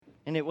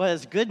and it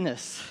was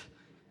goodness.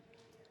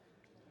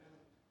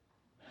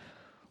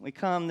 We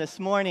come this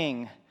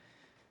morning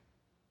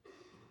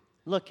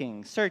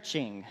looking,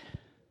 searching,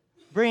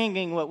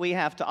 bringing what we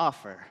have to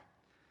offer,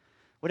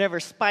 whatever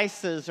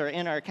spices are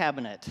in our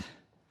cabinet,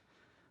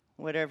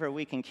 whatever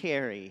we can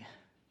carry.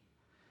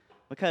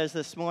 Because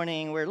this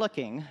morning we're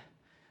looking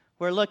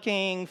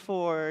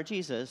for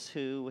Jesus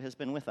who has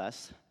been with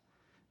us,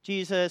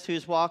 Jesus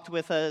who's walked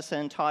with us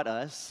and taught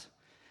us,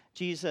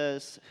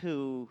 Jesus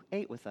who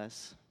ate with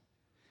us,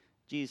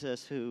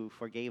 Jesus who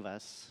forgave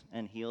us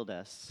and healed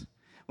us.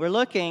 We're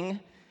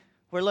looking,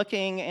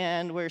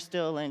 and we're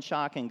still in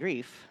shock and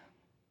grief.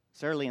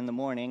 It's early in the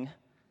morning,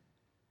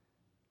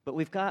 but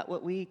we've got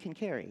what we can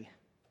carry,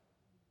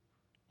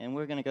 and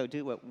we're going to go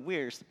do what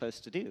we're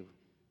supposed to do.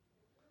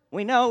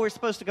 We know we're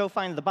supposed to go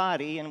find the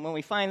body, and when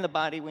we find the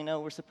body, we know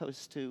we're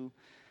supposed to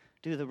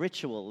do the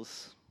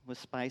rituals with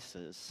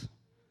spices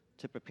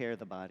to prepare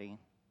the body.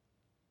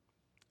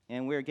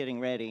 And we're getting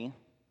ready.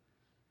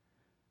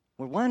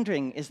 We're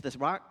wondering, is this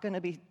rock going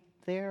to be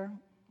there?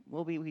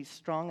 Will we be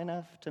strong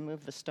enough to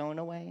move the stone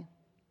away?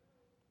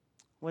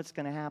 What's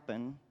going to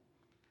happen?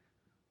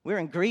 We're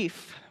in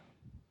grief.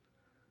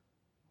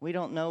 We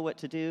don't know what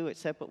to do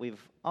except what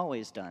we've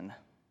always done.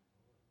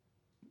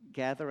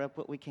 Gather up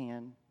what we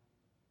can.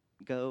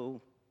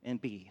 Go and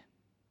be.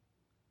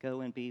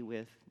 Go and be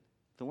with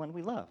the one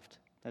we loved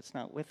that's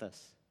not with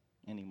us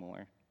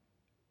anymore.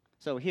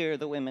 So here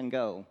the women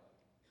go.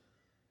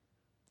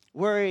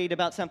 Worried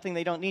about something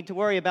they don't need to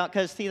worry about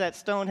because, see, that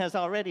stone has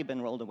already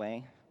been rolled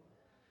away.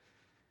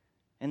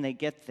 And they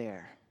get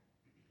there.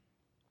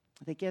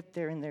 They get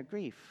there in their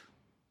grief.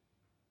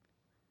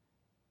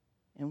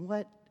 And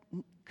what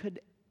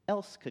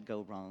else could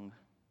go wrong?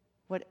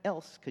 What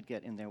else could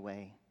get in their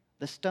way?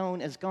 The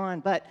stone is gone,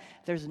 but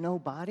there's no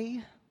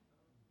body.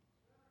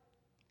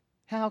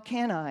 How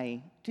can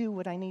I do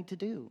what I need to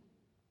do?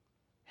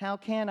 How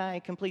can I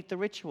complete the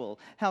ritual?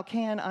 How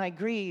can I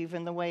grieve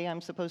in the way I'm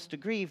supposed to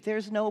grieve?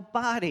 There's no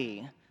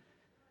body.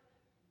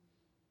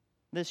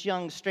 This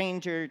young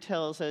stranger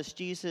tells us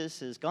Jesus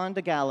has gone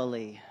to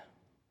Galilee.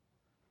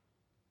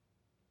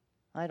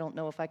 I don't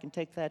know if I can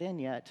take that in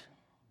yet.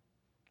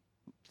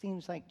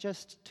 Seems like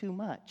just too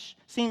much.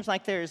 Seems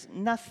like there's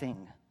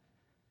nothing.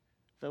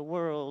 The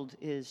world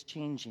is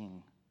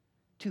changing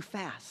too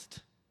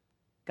fast.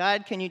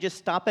 God, can you just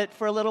stop it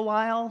for a little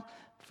while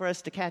for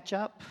us to catch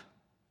up?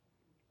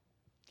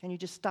 Can you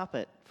just stop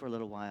it for a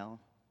little while?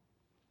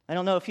 I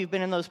don't know if you've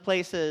been in those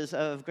places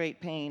of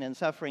great pain and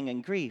suffering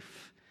and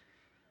grief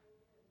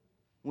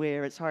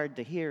where it's hard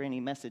to hear any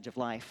message of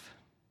life,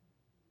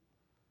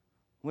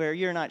 where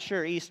you're not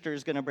sure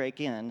Easter's going to break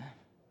in.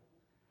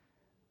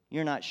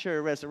 You're not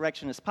sure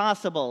resurrection is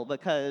possible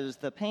because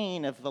the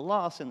pain of the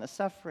loss and the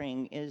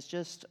suffering is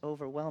just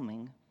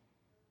overwhelming.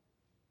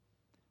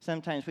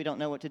 Sometimes we don't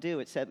know what to do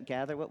except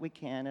gather what we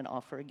can and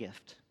offer a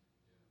gift.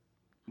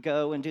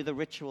 Go and do the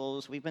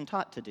rituals we've been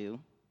taught to do.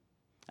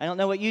 I don't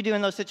know what you do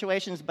in those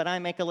situations, but I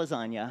make a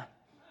lasagna.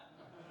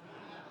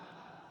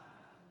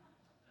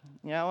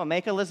 I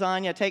make a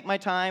lasagna, take my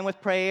time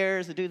with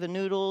prayers, I do the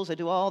noodles, I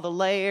do all the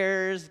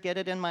layers, get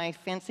it in my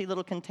fancy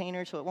little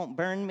container so it won't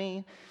burn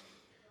me.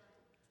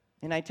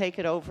 And I take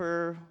it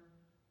over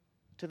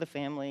to the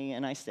family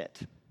and I sit.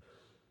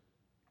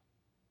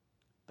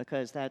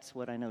 Because that's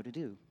what I know to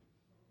do.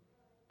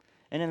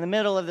 And in the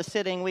middle of the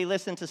sitting, we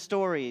listen to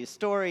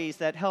stories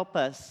that help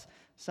us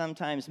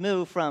sometimes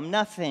move from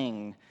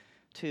nothing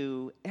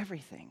to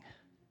everything.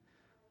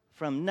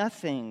 From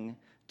nothing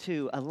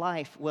to a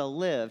life well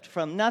lived,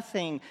 from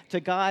nothing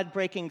to God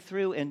breaking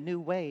through in new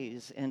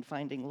ways and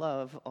finding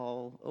love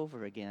all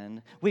over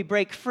again. We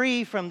break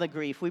free from the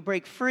grief. We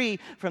break free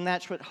from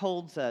that's what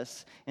holds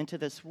us into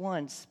this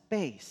one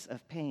space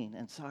of pain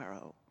and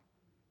sorrow.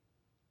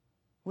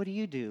 What do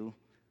you do?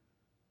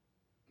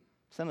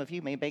 Some of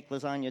you may bake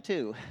lasagna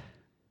too,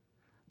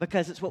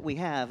 because it's what we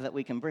have that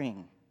we can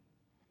bring.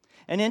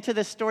 And into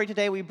this story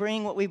today, we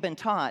bring what we've been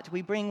taught.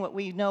 We bring what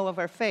we know of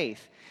our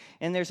faith.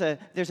 And there's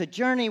a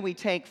journey we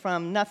take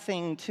from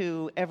nothing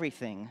to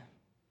everything.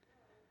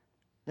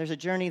 There's a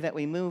journey that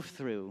we move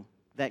through,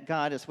 that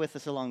God is with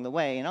us along the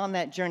way. And on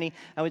that journey,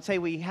 I would say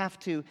we have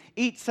to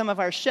eat some of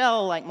our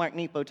shell, like Mark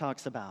Nepo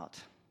talks about,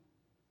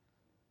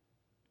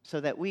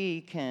 so that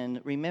we can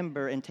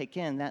remember and take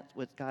in that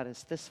what got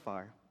us this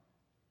far,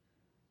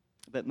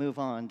 but move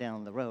on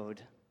down the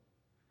road.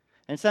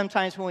 And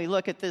sometimes when we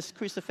look at this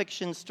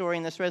crucifixion story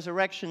and this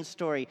resurrection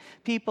story,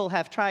 people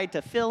have tried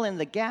to fill in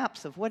the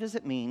gaps of what does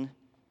it mean.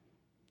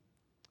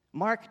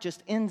 Mark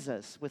just ends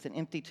us with an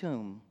empty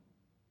tomb,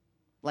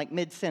 like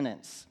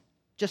mid-sentence,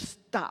 just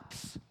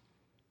stops.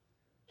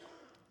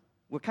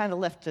 We're kind of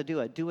left to do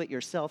a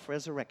do-it-yourself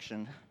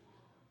resurrection.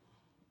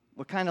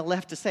 We're kind of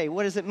left to say,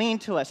 what does it mean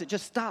to us? It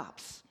just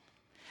stops.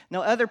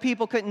 Now, other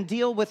people couldn't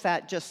deal with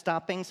that just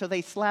stopping, so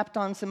they slapped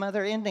on some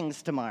other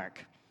endings to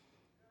Mark.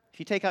 If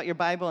you take out your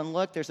Bible and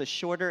look, there's a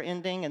shorter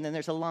ending and then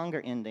there's a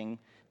longer ending.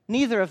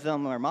 Neither of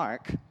them are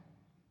Mark,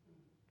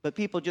 but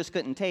people just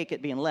couldn't take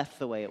it being left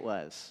the way it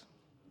was.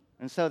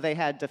 And so they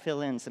had to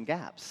fill in some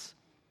gaps.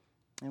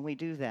 And we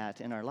do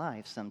that in our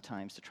lives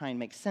sometimes to try and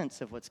make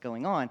sense of what's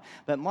going on.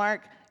 But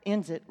Mark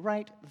ends it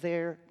right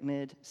there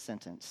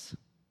mid-sentence.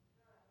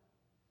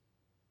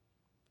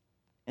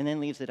 And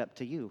then leaves it up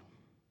to you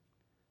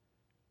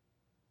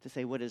to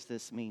say, what does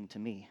this mean to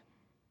me?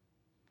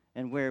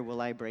 And where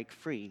will I break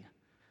free?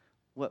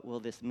 What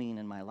will this mean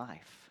in my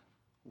life?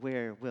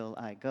 Where will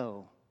I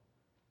go?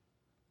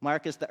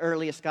 Mark is the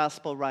earliest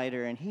gospel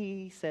writer, and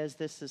he says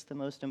this is the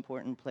most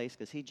important place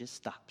because he just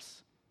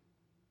stops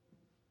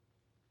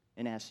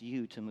and asks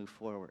you to move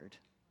forward.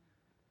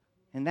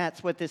 And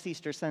that's what this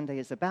Easter Sunday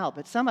is about.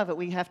 But some of it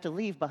we have to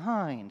leave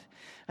behind.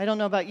 I don't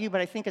know about you,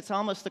 but I think it's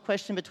almost the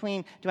question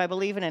between, do I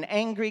believe in an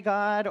angry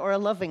God or a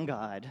loving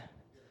God?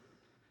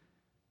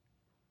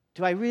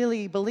 Do I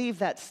really believe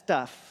that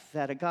stuff,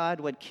 that a God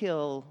would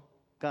kill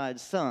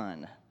God's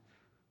son?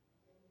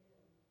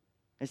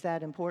 Is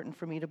that important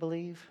for me to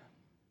believe?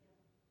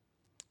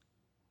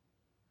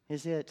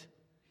 Is it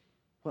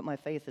what my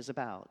faith is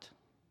about?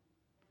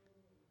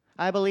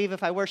 I believe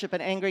if I worship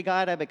an angry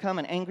God, I become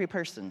an angry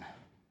person.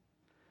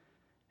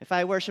 If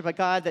I worship a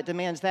God that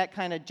demands that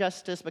kind of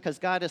justice because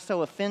God is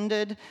so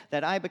offended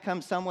that I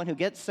become someone who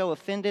gets so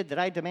offended that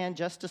I demand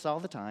justice all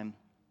the time.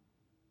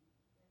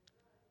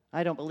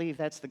 I don't believe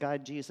that's the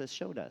God Jesus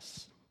showed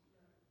us.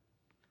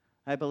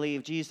 I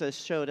believe Jesus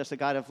showed us a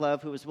God of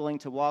love who was willing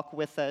to walk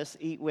with us,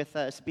 eat with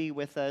us, be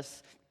with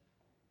us,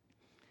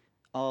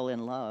 all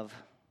in love.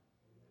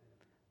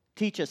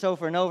 Teach us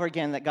over and over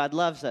again that God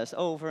loves us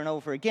over and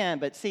over again.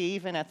 But see,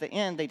 even at the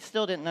end, they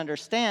still didn't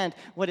understand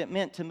what it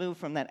meant to move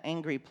from that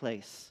angry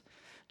place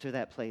to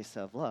that place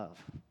of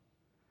love.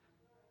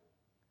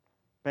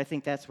 But I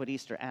think that's what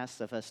Easter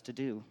asks of us to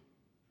do.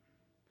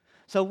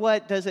 So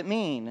what does it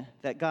mean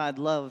that God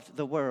loved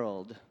the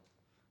world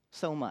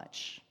so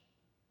much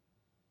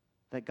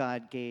that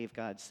God gave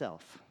God's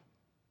self?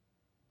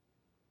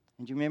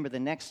 And you remember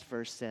the next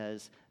verse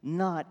says,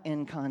 not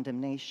in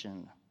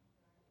condemnation.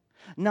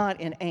 Not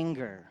in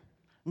anger,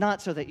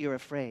 not so that you're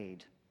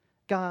afraid.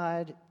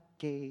 God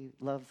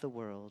loved the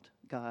world.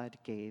 God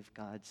gave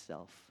God's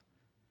self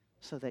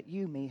so that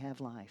you may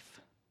have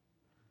life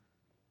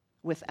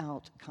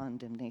without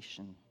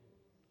condemnation.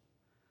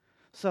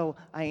 So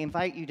I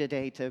invite you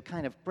today to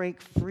kind of break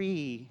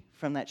free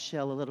from that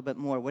shell a little bit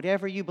more.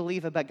 Whatever you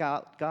believe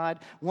about God,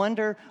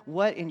 wonder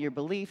what in your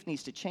belief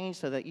needs to change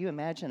so that you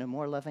imagine a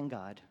more loving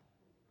God.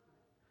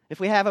 If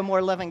we have a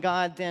more loving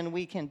God, then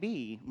we can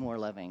be more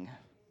loving.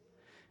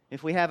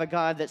 If we have a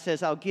God that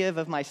says, I'll give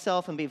of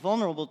myself and be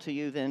vulnerable to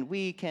you, then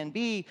we can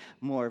be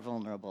more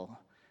vulnerable.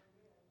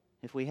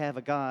 If we have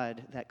a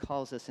God that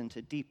calls us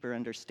into deeper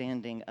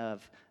understanding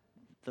of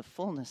the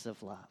fullness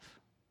of love,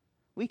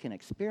 we can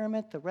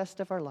experiment the rest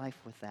of our life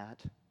with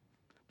that.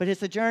 But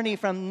it's a journey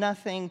from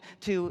nothing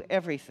to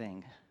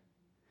everything.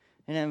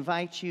 And I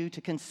invite you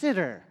to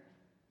consider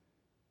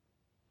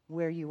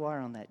where you are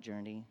on that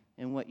journey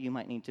and what you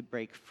might need to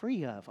break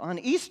free of. On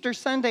Easter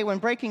Sunday, when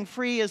breaking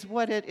free is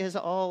what it is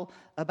all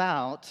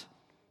about,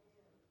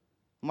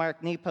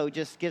 Mark Nepo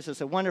just gives us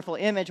a wonderful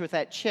image with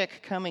that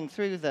chick coming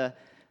through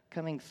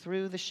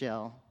the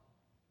shell.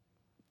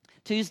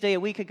 Tuesday, a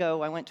week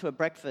ago, I went to a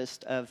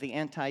breakfast of the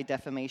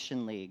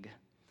Anti-Defamation League.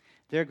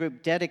 They're a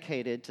group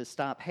dedicated to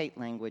stop hate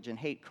language and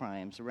hate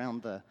crimes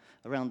around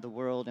the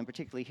world, and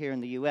particularly here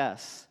in the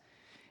U.S.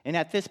 And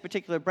at this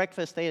particular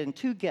breakfast, they had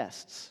two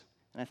guests.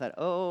 And I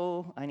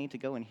thought, I need to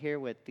go and hear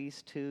what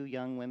these two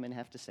young women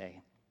have to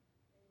say.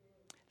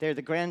 They're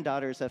the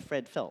granddaughters of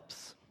Fred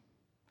Phelps.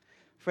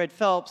 Fred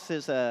Phelps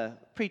is a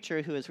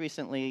preacher who has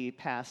recently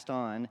passed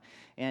on,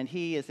 and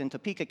he is in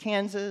Topeka,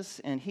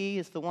 Kansas, and he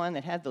is the one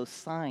that had those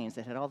signs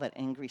that had all that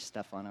angry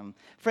stuff on them.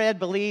 Fred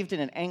believed in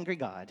an angry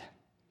God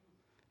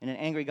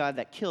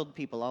that killed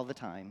people all the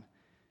time,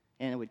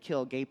 and it would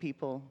kill gay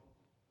people,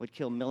 would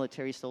kill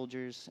military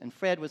soldiers. And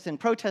Fred would send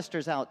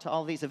protesters out to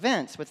all these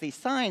events with these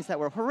signs that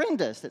were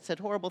horrendous, that said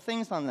horrible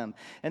things on them.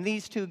 And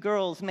these two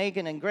girls,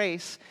 Megan and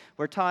Grace,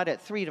 were taught at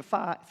 3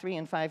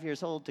 and 5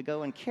 years old to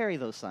go and carry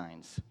those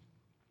signs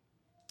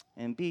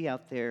and be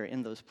out there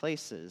in those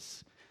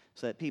places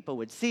so that people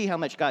would see how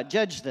much God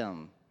judged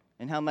them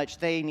and how much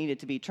they needed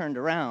to be turned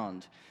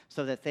around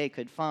so that they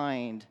could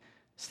find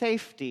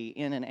safety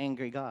in an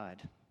angry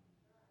God.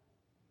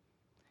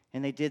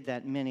 And they did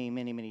that many,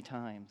 many, many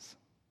times.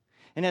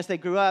 And as they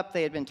grew up,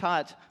 they had been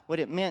taught what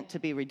it meant to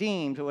be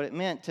redeemed, what it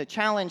meant to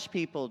challenge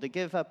people, to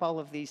give up all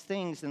of these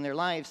things in their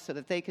lives so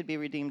that they could be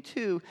redeemed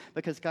too,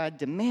 because God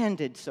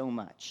demanded so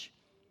much.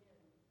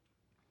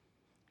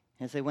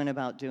 As they went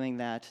about doing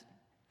that,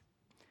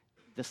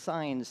 the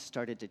signs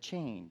started to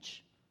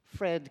change.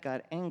 Fred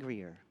got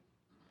angrier.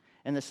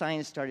 And the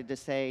signs started to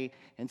say,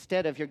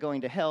 instead of you're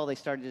going to hell, they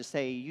started to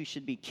say, you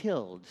should be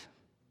killed.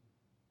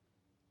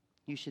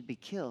 You should be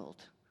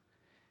killed.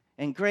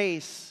 And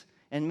Grace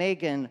and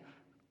Megan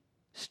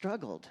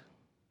struggled.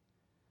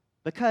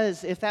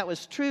 Because if that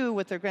was true,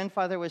 what their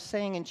grandfather was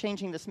saying and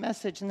changing this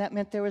message, then that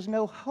meant there was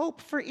no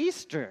hope for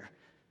Easter.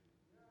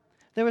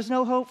 There was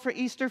no hope for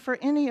Easter for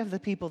any of the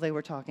people they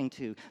were talking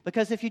to.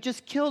 Because if you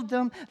just killed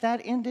them,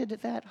 that ended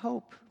that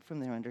hope from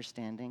their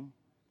understanding.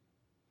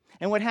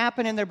 And what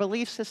happened in their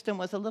belief system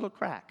was a little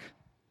crack.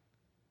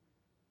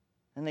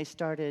 And they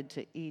started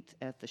to eat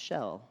at the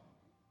shell.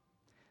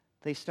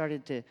 They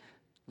started to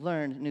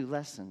learn new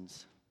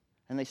lessons.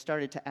 And they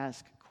started to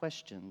ask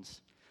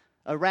questions.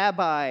 A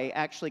rabbi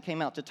actually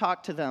came out to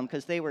talk to them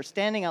because they were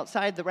standing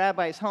outside the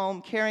rabbi's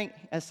home carrying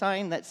a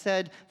sign that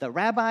said, "The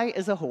rabbi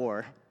is a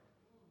whore."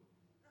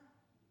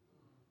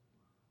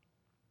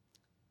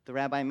 The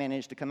rabbi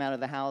managed to come out of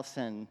the house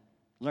and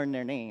learn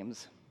their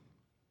names.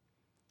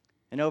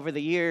 And over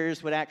the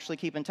years would actually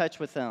keep in touch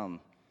with them,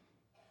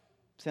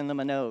 send them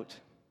a note.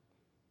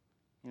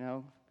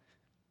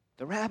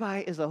 The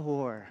rabbi is a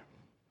whore.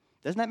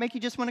 Doesn't that make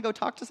you just want to go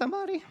talk to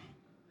somebody?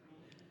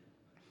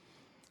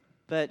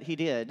 But he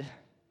did.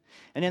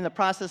 And in the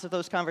process of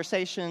those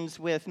conversations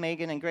with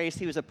Megan and Grace,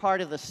 he was a part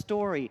of the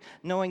story,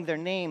 knowing their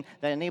name,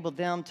 that enabled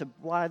them to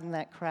widen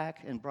that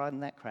crack and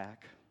broaden that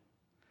crack.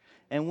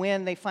 And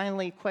when they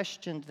finally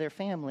questioned their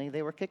family,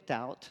 they were kicked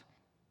out.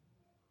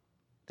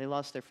 They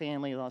lost their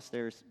family, lost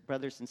their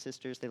brothers and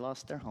sisters, they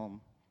lost their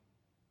home.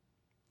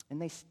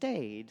 And they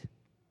stayed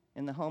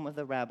in the home of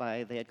the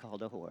rabbi they had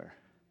called a whore.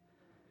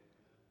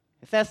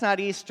 If that's not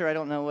Easter, I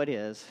don't know what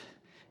is.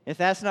 If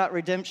that's not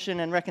redemption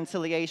and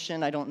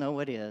reconciliation, I don't know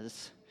what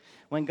is.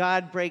 When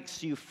God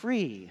breaks you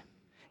free,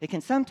 it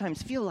can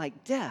sometimes feel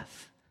like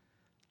death,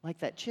 like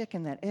that chick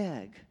and that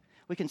egg.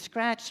 We can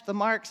scratch the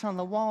marks on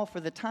the wall for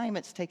the time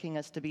it's taking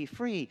us to be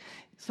free.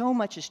 So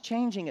much is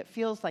changing, it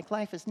feels like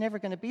life is never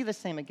going to be the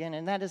same again,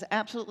 and that is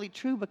absolutely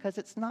true because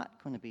it's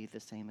not going to be the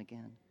same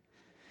again.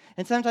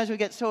 And sometimes we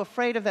get so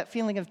afraid of that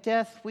feeling of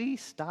death, we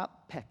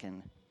stop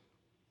pecking.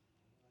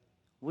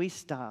 We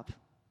stop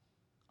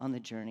on the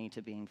journey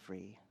to being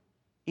free,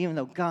 even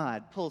though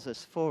God pulls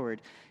us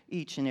forward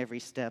each and every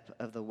step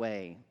of the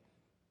way.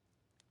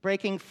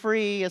 Breaking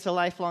free is a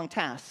lifelong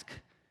task,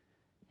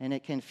 and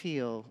it can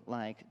feel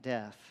like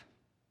death.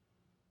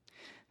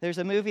 There's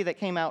a movie that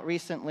came out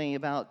recently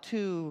about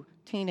two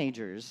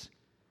teenagers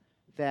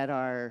that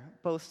are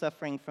both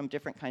suffering from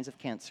different kinds of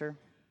cancer.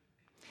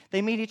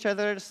 They meet each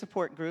other at a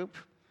support group,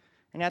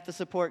 and at the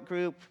support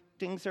group,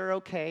 things are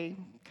okay,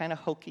 kind of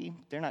hokey.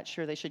 They're not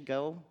sure they should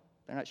go.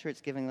 They're not sure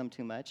it's giving them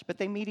too much, but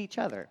they meet each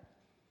other.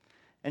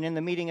 And in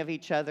the meeting of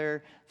each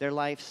other, their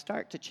lives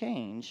start to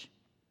change,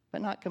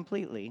 but not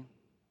completely.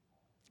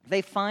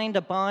 They find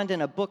a bond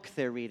in a book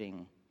they're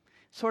reading,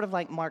 sort of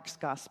like Mark's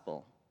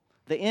Gospel.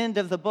 The end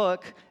of the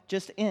book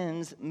just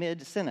ends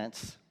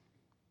mid-sentence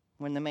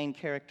when the main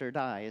character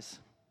dies.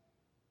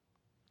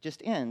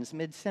 Just ends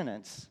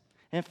mid-sentence.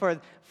 And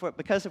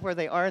because of where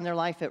they are in their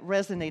life, it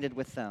resonated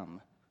with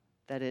them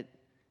that it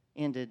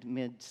ended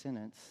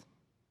mid-sentence.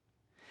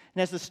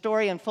 And as the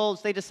story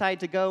unfolds, they decide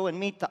to go and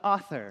meet the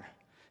author,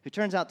 who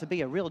turns out to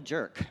be a real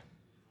jerk.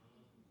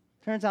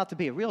 Turns out to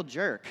be a real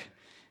jerk.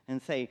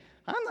 And say,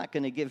 "I'm not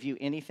going to give you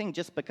anything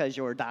just because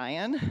you're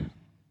dying.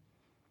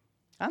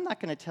 I'm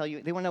not going to tell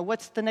you." They want to know,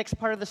 what's the next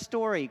part of the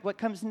story? What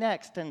comes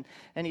next? And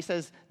he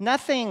says,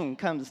 nothing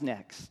comes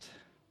next.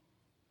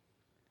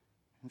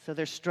 And so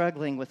they're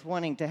struggling with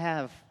wanting to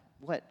have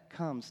what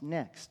comes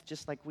next,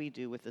 just like we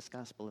do with this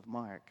Gospel of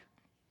Mark.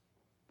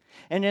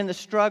 And in the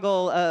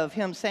struggle of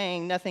him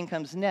saying nothing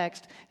comes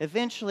next,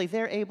 eventually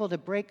they're able to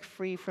break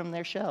free from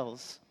their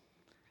shells.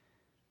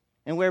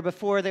 And where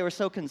before they were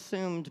so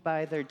consumed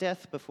by their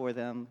death before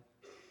them,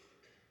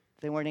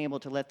 they weren't able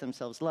to let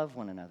themselves love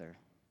one another.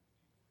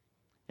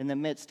 In the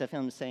midst of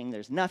him saying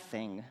there's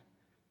nothing,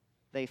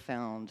 they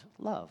found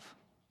love.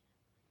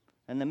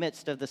 In the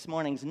midst of this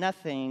morning's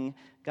nothing,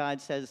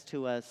 God says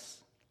to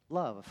us,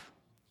 love.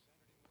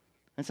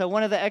 And so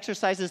one of the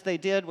exercises they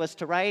did was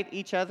to write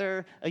each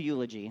other a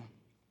eulogy.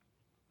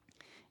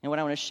 And what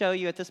I want to show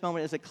you at this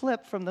moment is a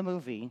clip from the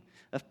movie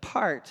of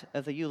part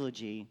of the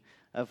eulogy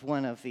of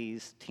one of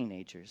these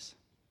teenagers.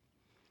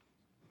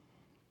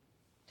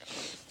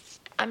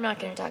 I'm not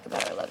going to talk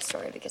about our love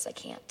story because I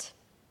can't.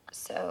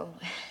 So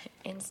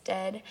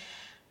instead,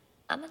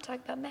 I'm going to talk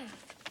about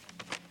math.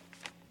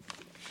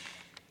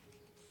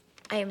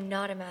 I am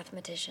not a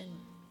mathematician,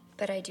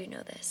 but I do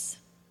know this.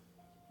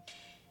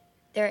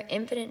 There are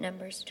infinite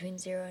numbers between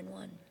 0 and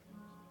 1.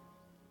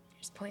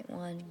 There's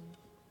 0.1,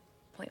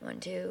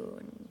 0.12,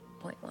 and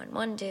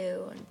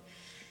 0.112, and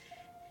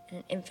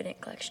an infinite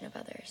collection of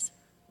others.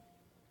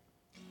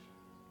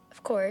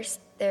 Of course,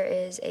 there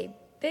is a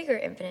bigger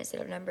infinite set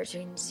of numbers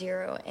between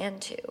 0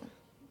 and 2,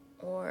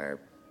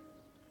 or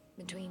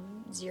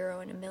between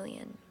 0 and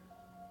 1,000,000.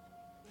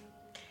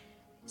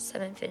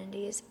 Some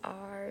infinities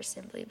are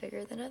simply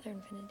bigger than other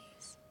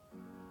infinities.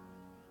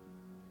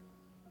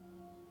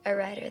 A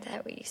writer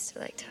that we used to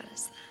like taught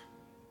us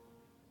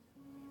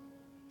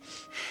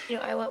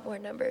that. I want more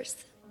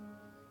numbers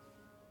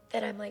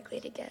that I'm likely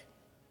to get.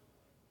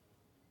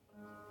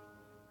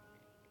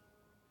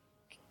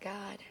 And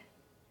God,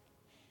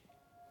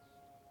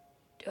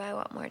 do I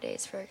want more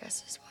days for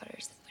Augustus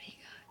Waters than what he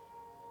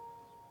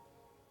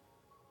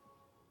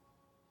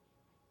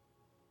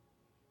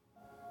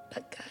got?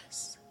 But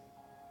Gus,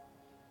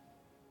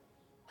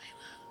 my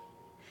love,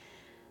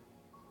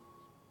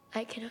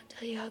 I cannot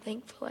tell you how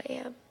thankful I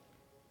am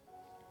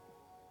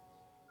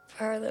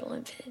for our little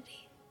infinity.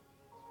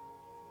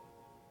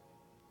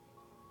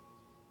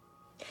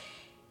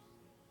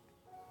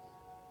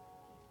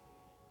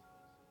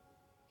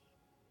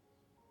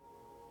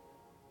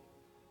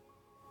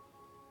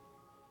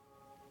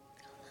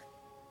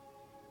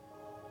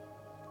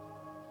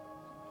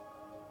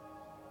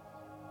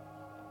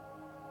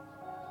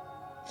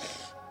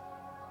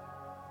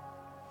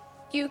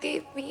 You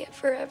gave me a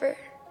forever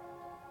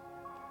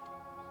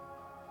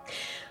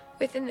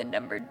within the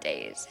numbered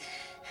days.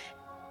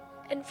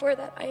 And for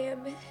that I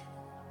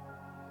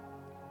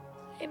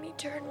am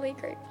eternally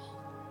grateful.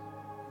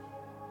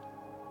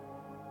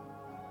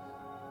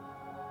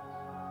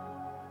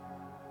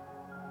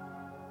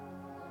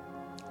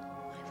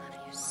 I love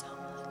you so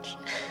much.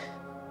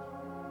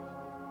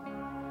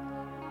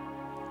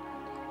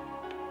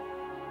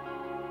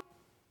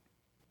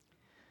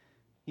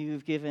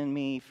 You've given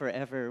me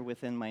forever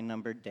within my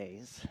numbered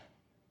days.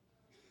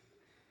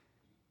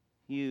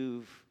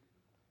 You've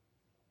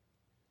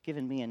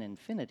given me an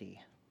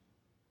infinity,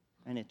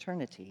 an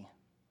eternity.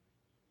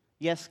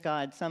 Yes,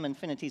 God, some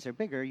infinities are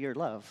bigger, your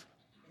love.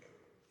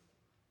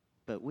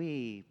 But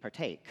we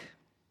partake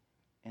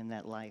in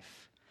that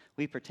life.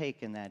 We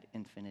partake in that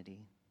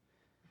infinity.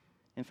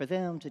 And for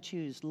them to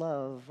choose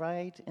love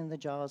right in the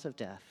jaws of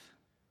death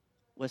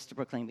was to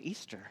proclaim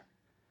Easter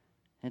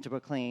and to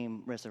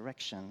proclaim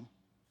resurrection.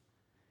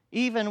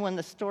 Even when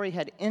the story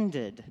had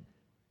ended,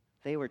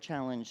 they were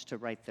challenged to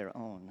write their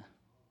own.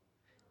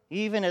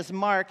 Even as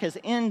Mark has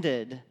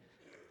ended,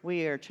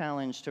 we are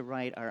challenged to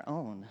write our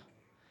own,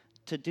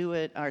 to do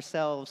it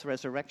ourselves,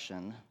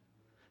 resurrection,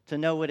 to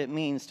know what it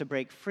means to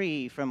break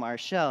free from our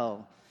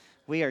shell.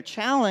 We are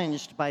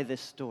challenged by this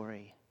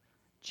story,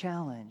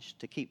 challenged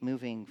to keep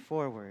moving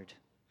forward.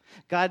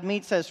 God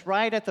meets us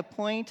right at the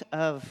point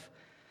of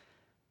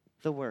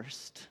the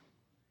worst.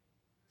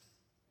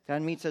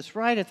 God meets us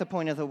right at the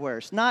point of the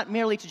worst, not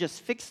merely to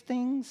just fix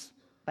things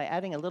by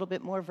adding a little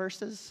bit more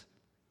verses,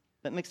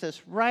 but meets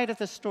us right at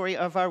the story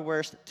of our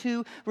worst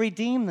to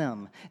redeem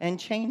them and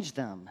change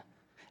them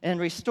and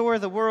restore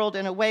the world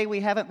in a way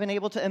we haven't been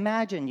able to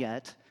imagine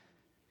yet.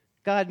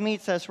 God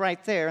meets us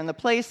right there in the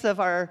place of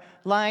our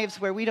lives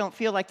where we don't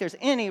feel like there's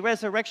any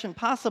resurrection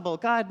possible.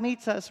 God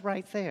meets us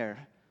right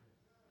there.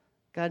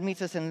 God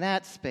meets us in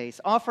that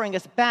space, offering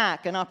us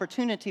back an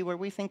opportunity where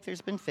we think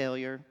there's been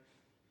failure,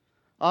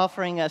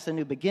 offering us a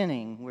new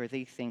beginning where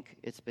they think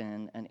it's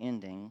been an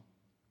ending.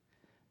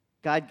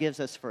 God gives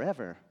us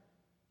forever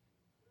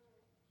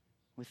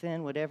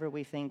within whatever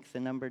we think the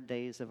numbered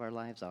days of our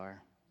lives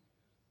are.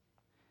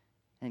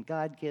 And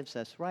God gives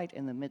us right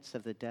in the midst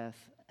of the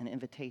death an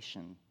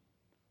invitation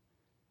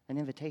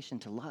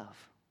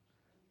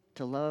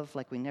to love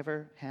like we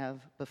never have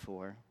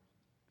before.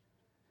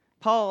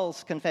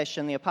 Paul's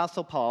confession, the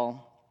Apostle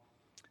Paul,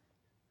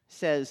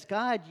 says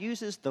God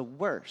uses the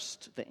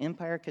worst the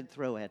empire could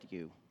throw at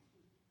you.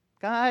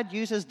 God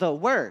uses the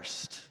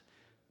worst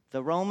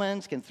the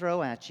Romans can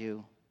throw at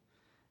you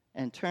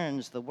and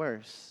turns the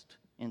worst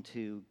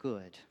into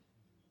good.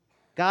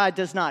 God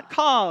does not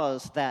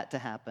cause that to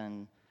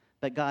happen,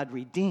 but God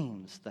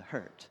redeems the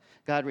hurt.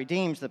 God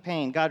redeems the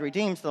pain. God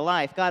redeems the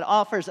life. God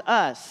offers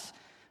us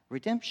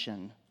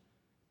redemption.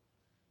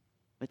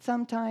 But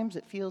sometimes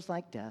it feels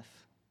like death.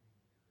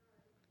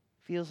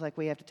 Feels like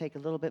we have to take a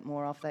little bit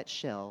more off that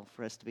shell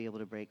for us to be able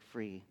to break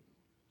free.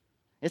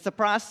 It's a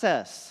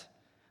process.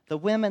 The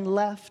women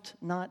left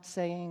not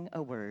saying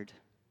a word.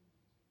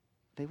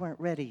 They weren't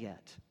ready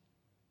yet.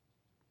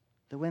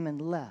 The women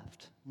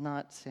left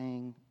not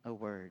saying a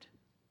word.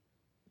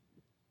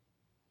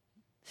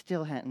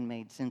 Still hadn't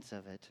made sense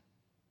of it.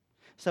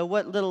 So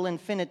what little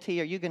infinity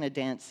are you going to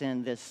dance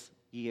in this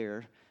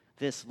year,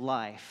 this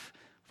life,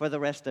 for the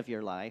rest of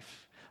your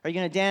life? Are you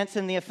going to dance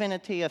in the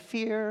infinity of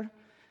fear,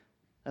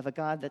 of a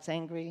God that's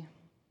angry?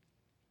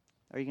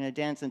 Or are you going to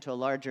dance into a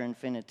larger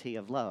infinity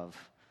of love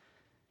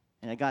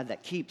and a God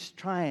that keeps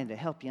trying to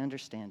help you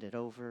understand it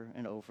over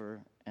and over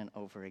and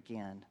over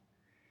again?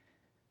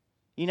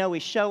 You know, we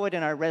show it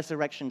in our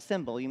resurrection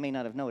symbol. You may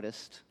not have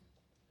noticed,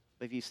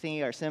 but if you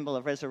see our symbol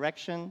of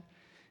resurrection,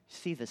 you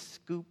see the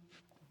scoop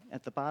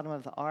at the bottom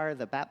of the R,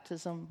 the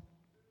baptism,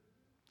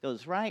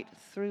 goes right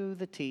through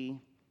the T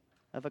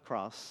of a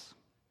cross,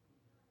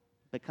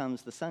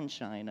 becomes the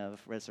sunshine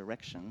of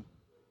resurrection.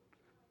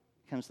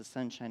 Becomes the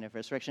sunshine of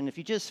resurrection. If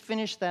you just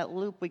finish that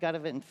loop, we got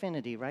an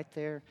infinity right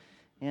there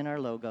in our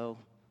logo.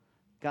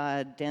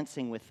 God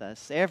dancing with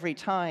us every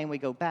time we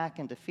go back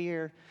into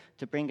fear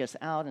to bring us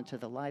out into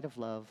the light of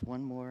love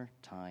one more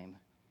time.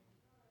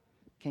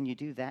 Can you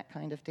do that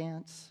kind of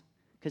dance?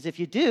 Because if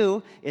you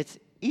do, it's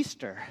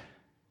Easter.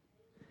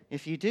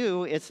 If you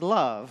do, it's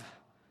love.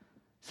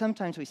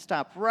 Sometimes we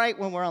stop right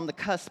when we're on the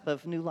cusp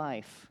of new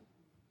life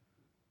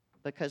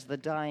because the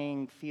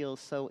dying feels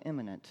so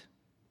imminent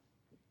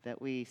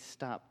that we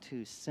stop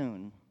too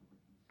soon.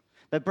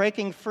 But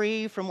breaking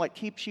free from what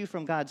keeps you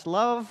from God's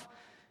love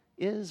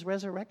is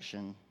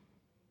resurrection.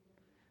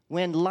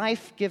 When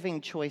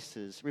life-giving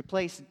choices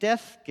replace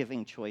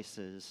death-giving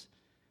choices,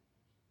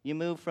 you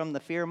move from the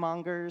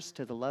fear-mongers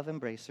to the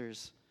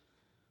love-embracers,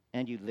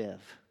 and you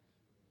live.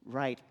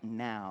 right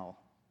now.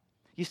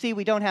 You see,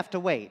 we don't have to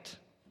wait.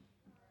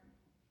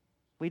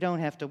 We don't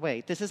have to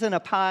wait. This isn't a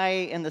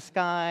pie in the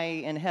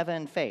sky in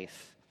heaven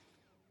faith.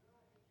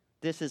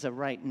 This is a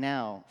right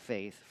now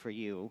faith for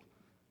you.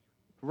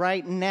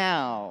 Right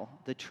now,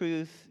 the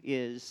truth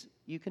is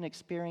you can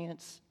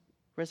experience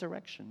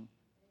resurrection.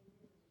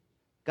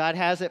 God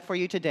has it for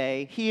you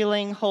today.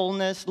 Healing,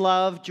 wholeness,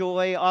 love,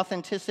 joy,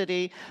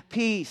 authenticity,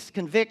 peace,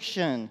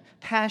 conviction,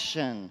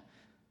 passion.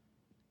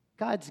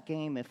 God's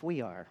game if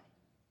we are.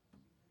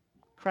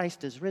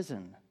 Christ is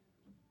risen.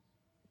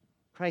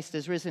 Christ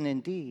is risen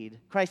indeed.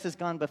 Christ has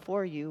gone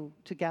before you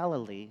to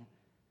Galilee.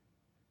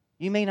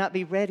 You may not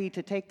be ready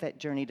to take that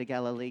journey to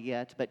Galilee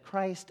yet, but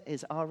Christ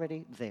is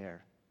already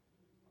there,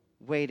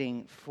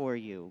 waiting for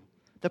you.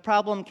 The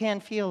problem can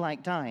feel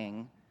like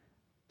dying,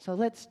 so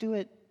let's do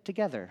it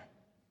together.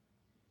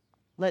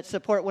 Let's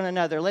support one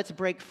another. Let's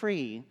break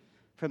free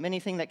from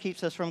anything that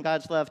keeps us from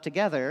God's love.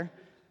 Together,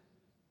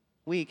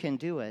 we can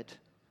do it.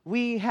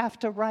 We have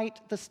to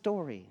write the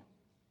story.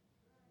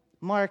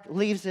 Mark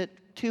leaves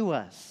it to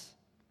us.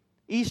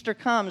 Easter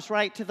comes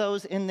right to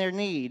those in their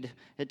need.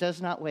 It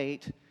does not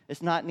wait.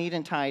 It's not neat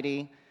and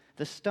tidy.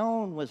 The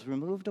stone was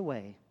removed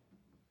away.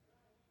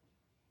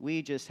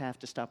 We just have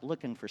to stop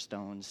looking for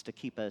stones to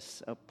keep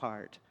us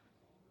apart.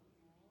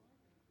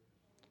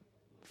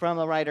 From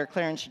the writer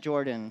Clarence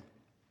Jordan,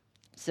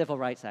 civil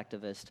rights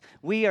activist.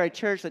 We are a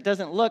church that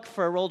doesn't look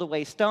for a rolled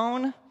away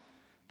stone,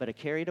 but a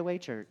carried away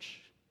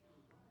church.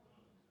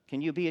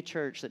 Can you be a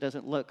church that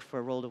doesn't look for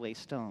a rolled away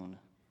stone,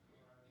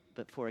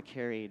 but for a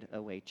carried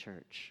away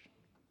church?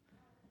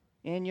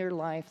 In your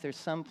life, there's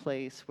some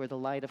place where the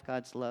light of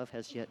God's love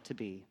has yet to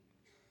be.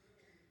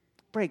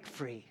 Break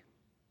free.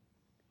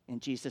 In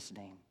Jesus'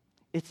 name.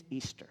 It's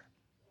Easter.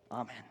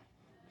 Amen.